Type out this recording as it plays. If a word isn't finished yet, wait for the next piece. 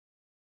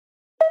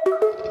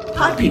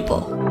Pod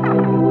people.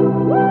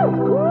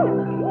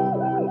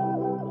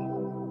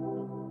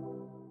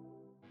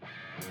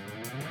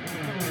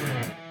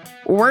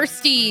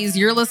 Worsties,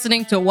 you're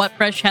listening to What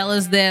Fresh Hell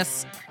Is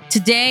This?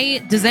 Today,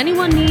 does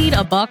anyone need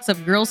a box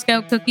of Girl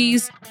Scout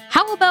cookies?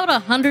 How about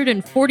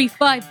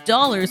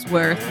 $145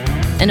 worth?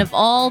 And of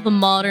all the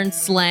modern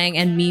slang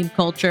and meme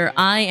culture,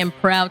 I am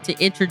proud to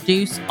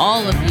introduce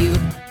all of you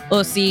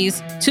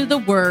ussies to the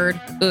word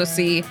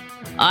ussy.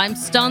 I'm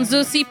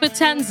Stanzusi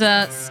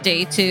Potenza.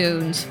 Stay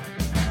tuned.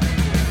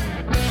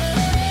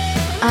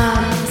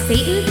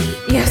 Satan?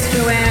 Yes,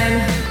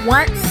 Joanne.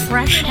 What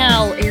fresh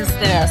hell is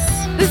this?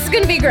 This is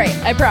gonna be great,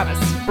 I promise.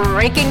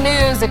 Breaking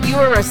news, if you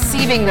are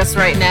receiving this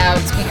right now,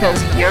 it's because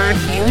you're a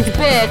huge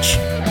bitch.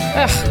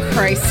 Ugh,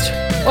 Christ.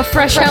 What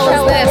fresh hell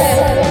is this?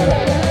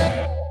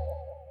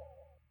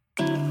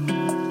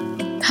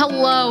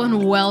 Hello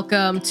and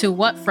welcome to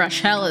What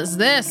Fresh Hell Is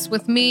This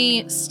with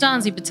me,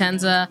 Stanzi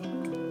Potenza.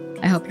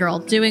 I hope you're all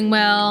doing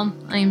well.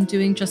 I am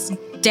doing just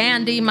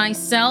dandy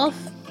myself.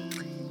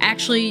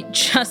 Actually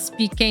just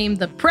became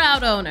the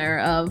proud owner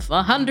of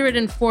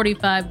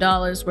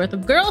 $145 worth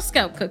of Girl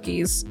Scout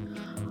cookies.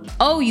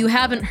 Oh, you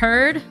haven't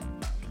heard?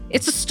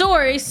 It's a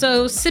story,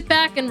 so sit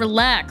back and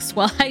relax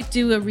while I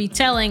do a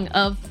retelling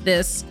of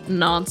this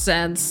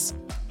nonsense.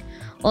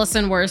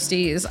 Listen,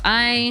 worsties,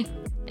 I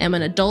am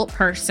an adult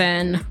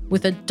person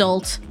with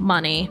adult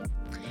money.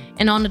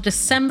 And on a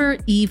December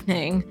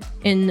evening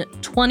in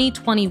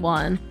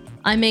 2021,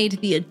 I made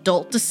the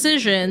adult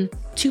decision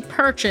to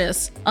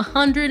purchase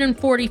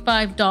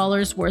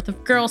 $145 worth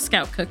of Girl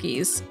Scout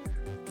cookies.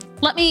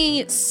 Let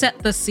me set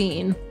the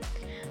scene.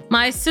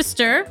 My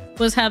sister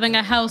was having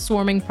a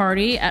housewarming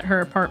party at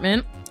her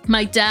apartment.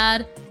 My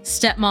dad,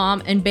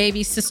 stepmom, and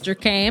baby sister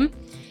came.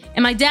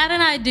 And my dad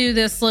and I do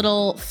this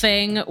little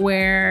thing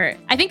where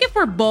I think if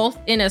we're both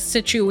in a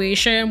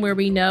situation where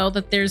we know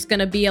that there's going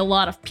to be a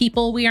lot of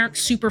people we aren't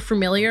super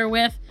familiar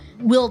with,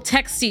 we'll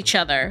text each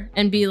other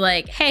and be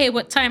like, hey,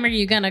 what time are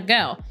you going to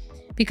go?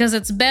 Because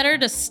it's better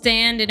to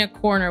stand in a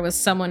corner with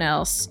someone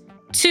else.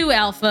 Two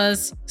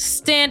alphas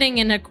standing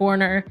in a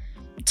corner,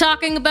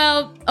 talking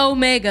about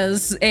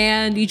omegas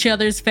and each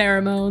other's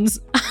pheromones.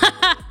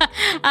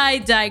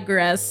 I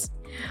digress.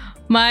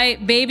 My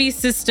baby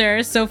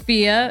sister,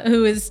 Sophia,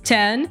 who is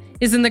 10,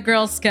 is in the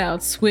Girl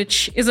Scouts,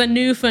 which is a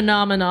new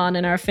phenomenon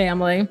in our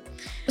family.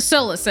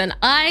 So listen,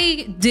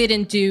 I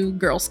didn't do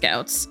Girl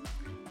Scouts.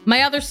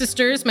 My other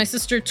sisters, my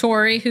sister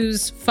Tori,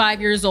 who's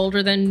 5 years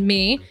older than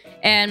me,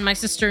 and my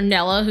sister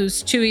Nella,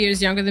 who's 2 years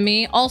younger than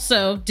me,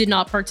 also did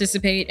not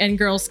participate in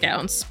Girl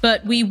Scouts,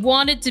 but we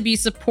wanted to be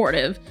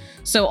supportive.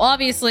 So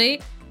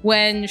obviously,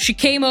 when she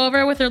came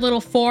over with her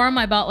little form,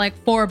 I bought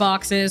like 4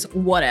 boxes,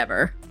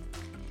 whatever.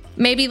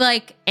 Maybe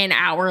like an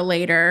hour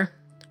later,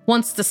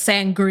 once the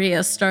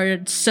sangria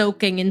started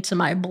soaking into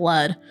my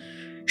blood,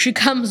 she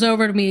comes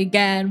over to me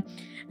again,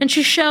 and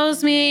she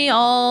shows me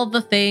all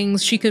the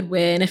things she could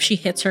win if she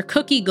hits her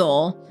cookie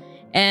goal.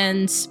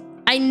 And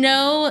I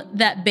know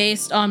that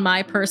based on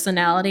my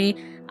personality,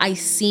 I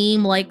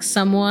seem like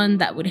someone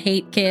that would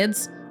hate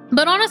kids.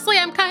 But honestly,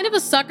 I'm kind of a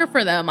sucker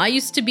for them. I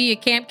used to be a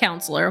camp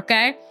counselor,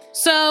 okay?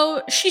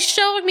 So she's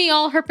showing me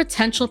all her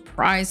potential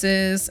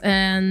prizes,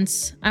 and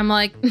I'm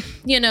like,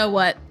 you know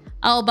what?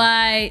 I'll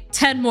buy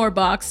 10 more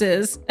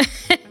boxes.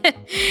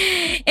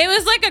 It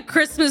was like a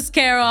Christmas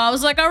carol. I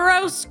was like, a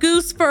roast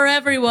goose for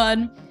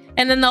everyone.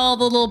 And then all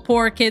the little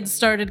poor kids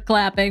started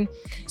clapping.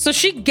 So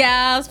she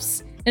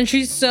gasps, and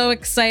she's so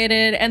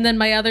excited. And then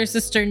my other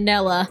sister,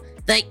 Nella,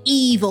 the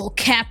evil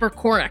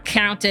Capricorn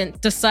accountant,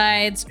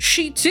 decides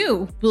she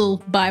too will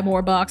buy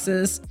more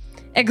boxes.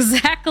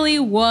 Exactly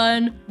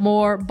 1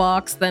 more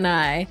box than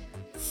I.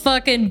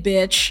 Fucking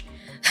bitch.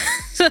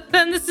 So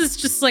then this is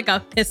just like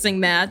a pissing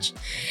match.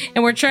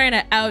 And we're trying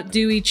to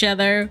outdo each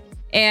other.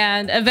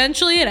 And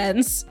eventually it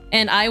ends.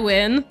 And I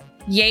win.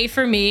 Yay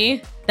for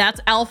me. That's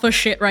alpha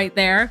shit right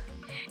there.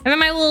 And then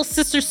my little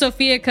sister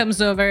Sophia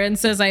comes over and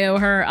says I owe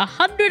her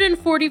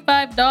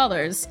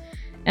 $145.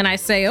 And I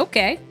say,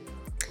 okay.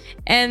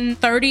 And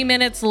 30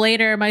 minutes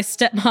later, my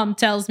stepmom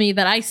tells me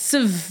that I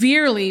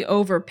severely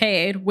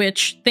overpaid,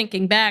 which,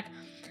 thinking back,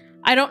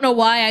 I don't know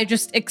why I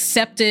just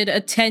accepted a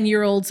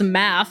 10-year-old's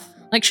math.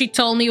 Like, she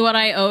told me what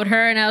I owed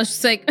her, and I was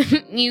just like,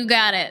 you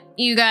got it,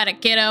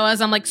 kiddo,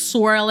 as I'm like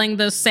swirling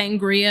the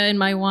sangria in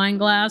my wine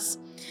glass.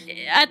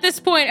 At this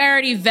point, I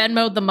already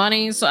Venmo'd the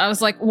money, so I was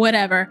like,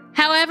 whatever.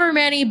 However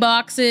many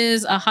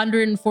boxes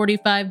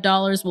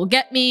 $145 will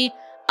get me,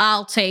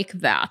 I'll take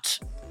that.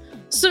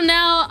 So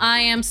now I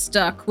am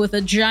stuck with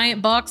a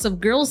giant box of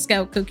Girl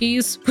Scout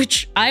cookies,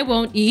 which I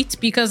won't eat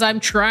because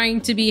I'm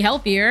trying to be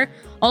healthier.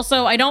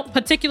 Also, I don't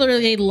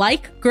particularly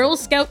like Girl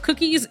Scout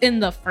cookies in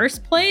the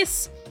first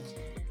place.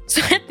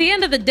 So at the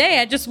end of the day,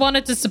 I just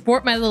wanted to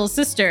support my little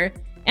sister,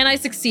 and I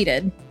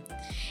succeeded.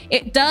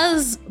 It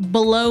does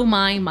blow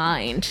my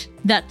mind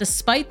that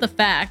despite the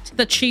fact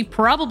that she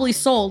probably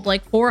sold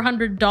like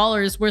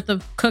 $400 worth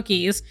of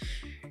cookies,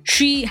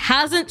 she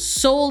hasn't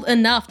sold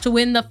enough to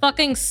win the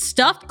fucking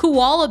stuffed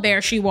koala bear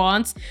she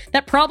wants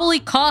that probably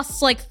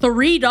costs like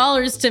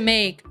 $3 to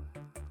make.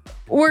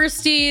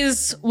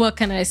 Worsties, what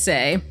can I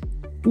say?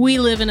 We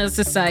live in a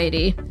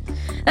society.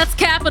 That's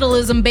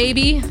capitalism,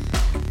 baby.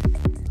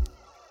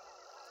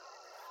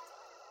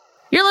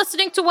 You're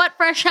listening to What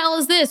Fresh Hell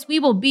Is This? We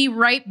will be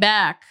right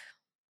back.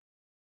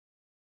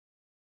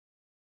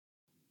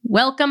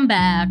 Welcome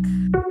back.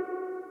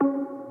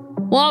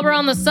 While we're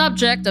on the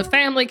subject of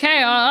family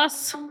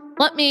chaos,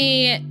 let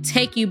me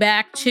take you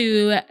back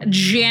to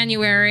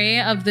January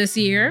of this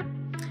year.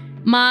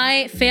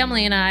 My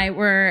family and I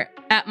were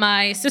at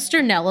my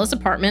sister Nella's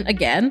apartment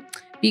again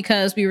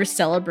because we were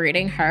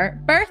celebrating her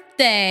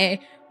birthday,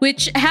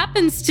 which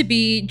happens to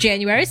be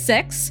January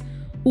 6th,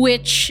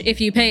 which, if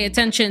you pay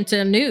attention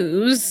to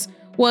news,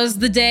 was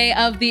the day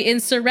of the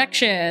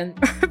insurrection.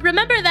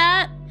 Remember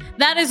that?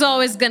 That is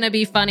always going to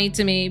be funny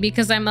to me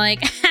because I'm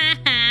like,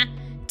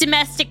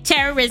 domestic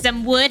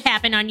terrorism would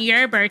happen on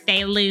your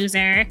birthday,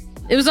 loser.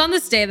 It was on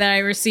this day that I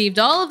received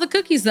all of the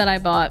cookies that I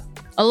bought,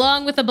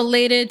 along with a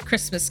belated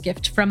Christmas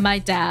gift from my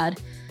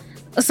dad.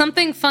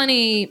 Something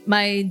funny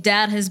my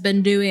dad has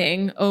been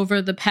doing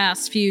over the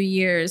past few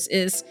years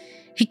is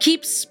he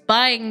keeps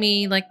buying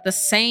me like the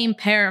same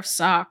pair of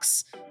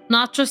socks.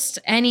 Not just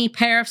any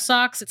pair of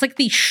socks. It's like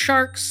these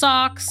shark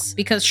socks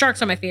because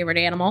sharks are my favorite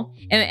animal.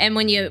 And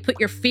when you put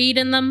your feet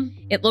in them,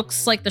 it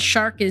looks like the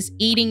shark is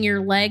eating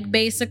your leg,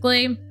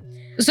 basically.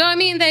 So, I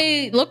mean,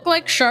 they look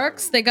like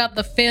sharks. They got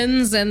the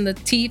fins and the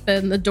teeth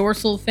and the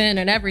dorsal fin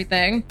and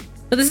everything.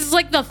 But this is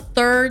like the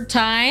third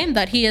time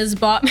that he has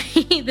bought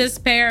me this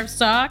pair of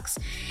socks.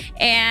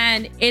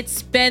 And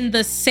it's been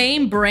the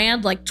same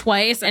brand like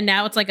twice. And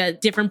now it's like a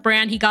different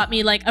brand. He got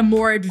me like a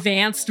more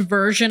advanced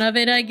version of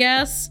it, I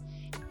guess.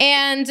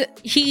 And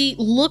he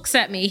looks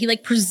at me. He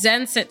like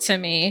presents it to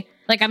me.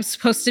 Like I'm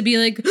supposed to be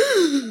like,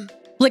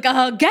 like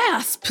a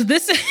gasp.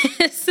 This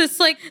is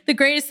like the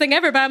greatest thing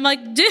ever. But I'm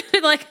like, dude,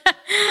 like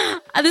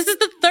this is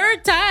the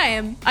third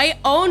time. I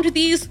owned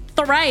these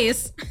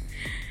thrice.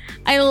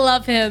 I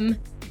love him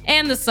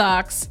and the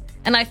socks,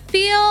 and I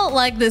feel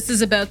like this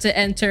is about to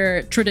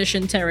enter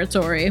tradition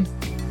territory.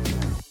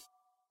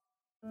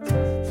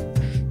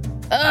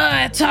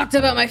 I talked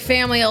about my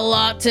family a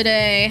lot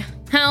today.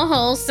 How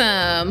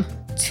wholesome.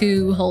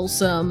 Too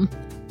wholesome.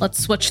 Let's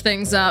switch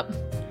things up.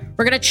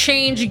 We're gonna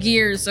change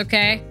gears,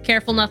 okay?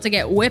 Careful not to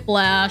get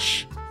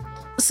whiplash.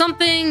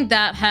 Something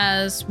that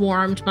has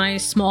warmed my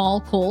small,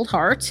 cold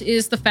heart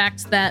is the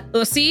fact that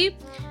ussy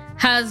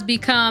has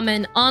become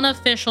an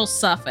unofficial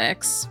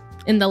suffix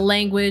in the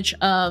language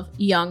of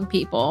young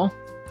people.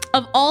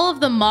 Of all of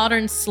the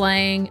modern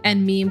slang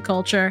and meme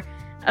culture,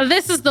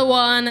 this is the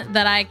one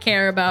that I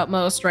care about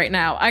most right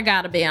now. I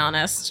gotta be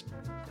honest.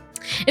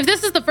 If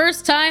this is the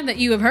first time that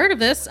you have heard of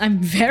this, I'm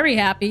very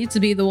happy to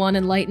be the one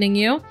enlightening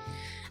you.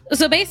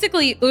 So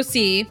basically,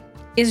 ussy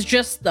is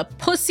just the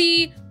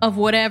pussy of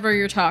whatever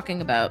you're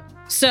talking about.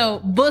 So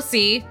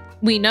bussy,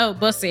 we know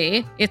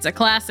bussy. It's a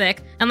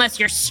classic. Unless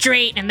you're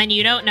straight and then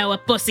you don't know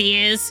what bussy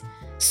is.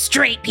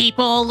 Straight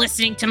people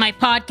listening to my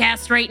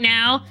podcast right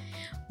now.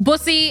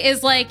 Bussy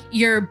is like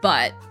your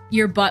butt.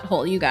 Your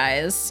butthole, you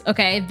guys.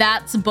 Okay,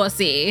 that's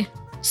bussy.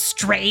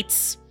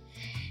 Straights.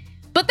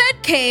 But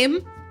then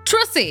came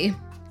trussy,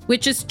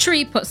 which is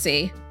tree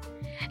pussy.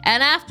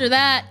 And after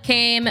that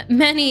came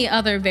many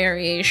other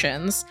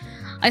variations.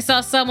 I saw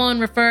someone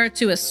refer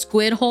to a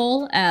squid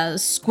hole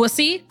as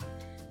squissy,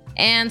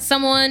 and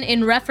someone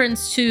in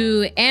reference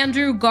to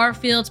Andrew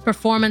Garfield's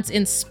performance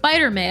in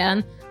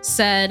Spider-Man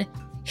said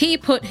he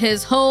put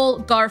his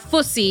whole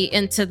Garfussy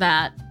into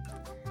that.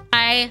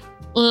 I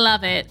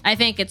love it. I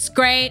think it's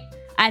great.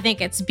 I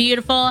think it's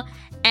beautiful.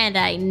 And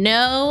I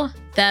know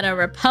that a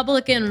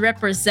Republican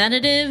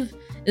representative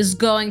is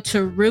going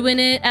to ruin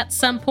it at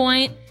some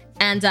point.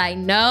 And I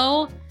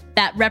know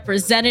that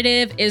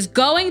representative is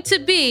going to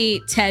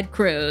be Ted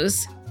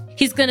Cruz.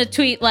 He's going to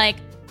tweet like,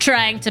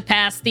 trying to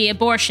pass the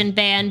abortion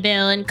ban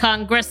bill in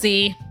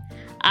Congressy.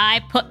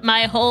 I put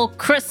my whole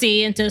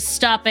crussy into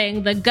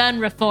stopping the gun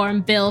reform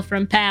bill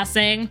from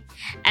passing.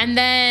 And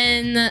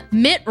then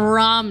Mitt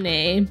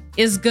Romney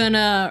is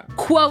gonna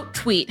quote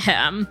tweet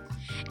him.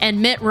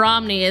 And Mitt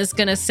Romney is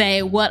gonna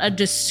say what a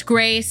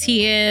disgrace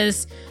he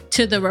is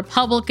to the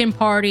Republican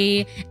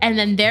Party, and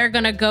then they're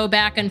gonna go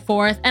back and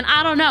forth. And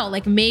I don't know,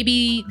 like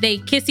maybe they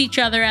kiss each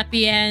other at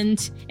the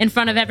end in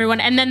front of everyone,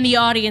 and then the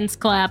audience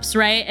claps,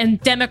 right? And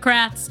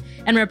Democrats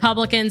and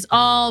Republicans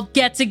all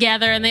get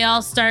together and they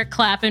all start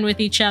clapping with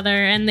each other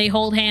and they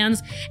hold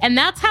hands. And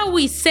that's how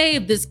we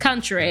save this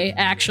country,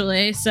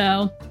 actually.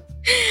 So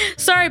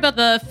sorry about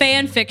the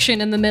fan fiction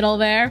in the middle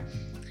there.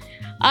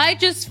 I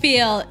just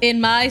feel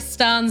in my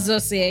Stan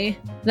Zussi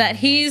that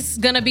he's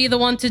gonna be the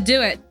one to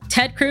do it.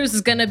 Ted Cruz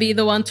is gonna be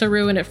the one to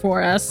ruin it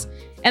for us.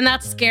 And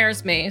that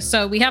scares me.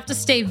 So we have to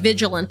stay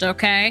vigilant,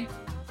 okay?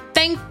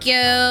 Thank you.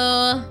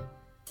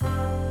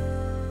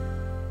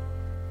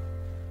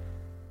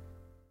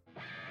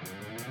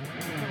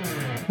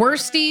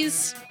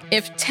 Worsties,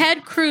 if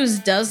Ted Cruz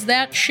does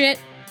that shit,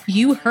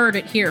 you heard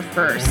it here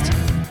first.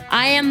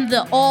 I am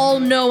the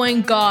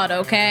all-knowing God,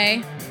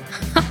 okay?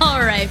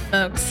 All right,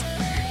 folks.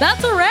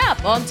 That's a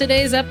wrap on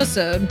today's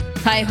episode.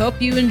 I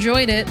hope you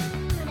enjoyed it.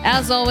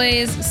 As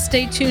always,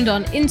 stay tuned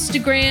on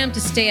Instagram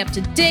to stay up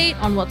to date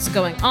on what's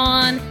going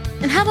on,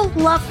 and have a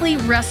lovely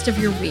rest of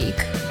your week.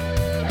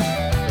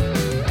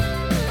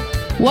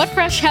 What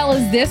Fresh Hell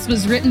Is This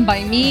was written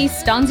by me,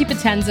 Stanzi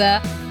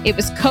Potenza. It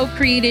was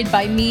co-created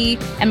by me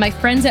and my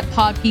friends at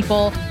Pod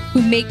People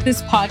who make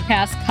this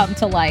podcast come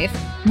to life.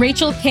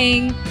 Rachel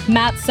King,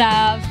 Matt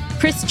Sav,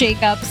 Chris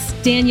Jacobs,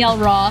 Danielle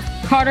Roth,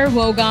 Carter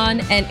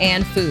Wogan, and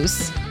Ann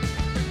Foose.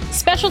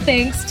 Special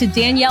thanks to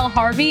Danielle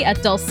Harvey at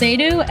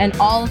Dulcedo and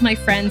all of my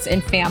friends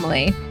and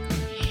family.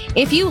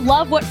 If you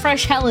love What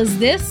Fresh Hell Is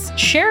This,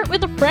 share it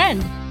with a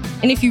friend.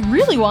 And if you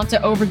really want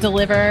to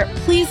over-deliver,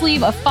 please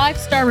leave a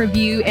 5-star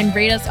review and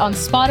rate us on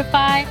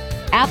Spotify,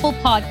 Apple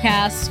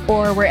Podcasts,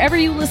 or wherever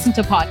you listen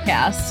to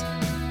podcasts.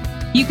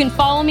 You can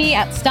follow me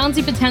at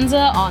Stanzi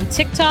Potenza on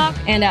TikTok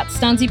and at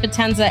Stanzi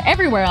Potenza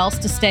everywhere else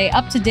to stay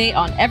up to date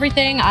on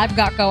everything I've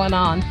got going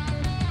on.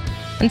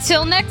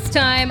 Until next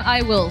time,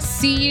 I will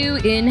see you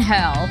in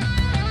hell.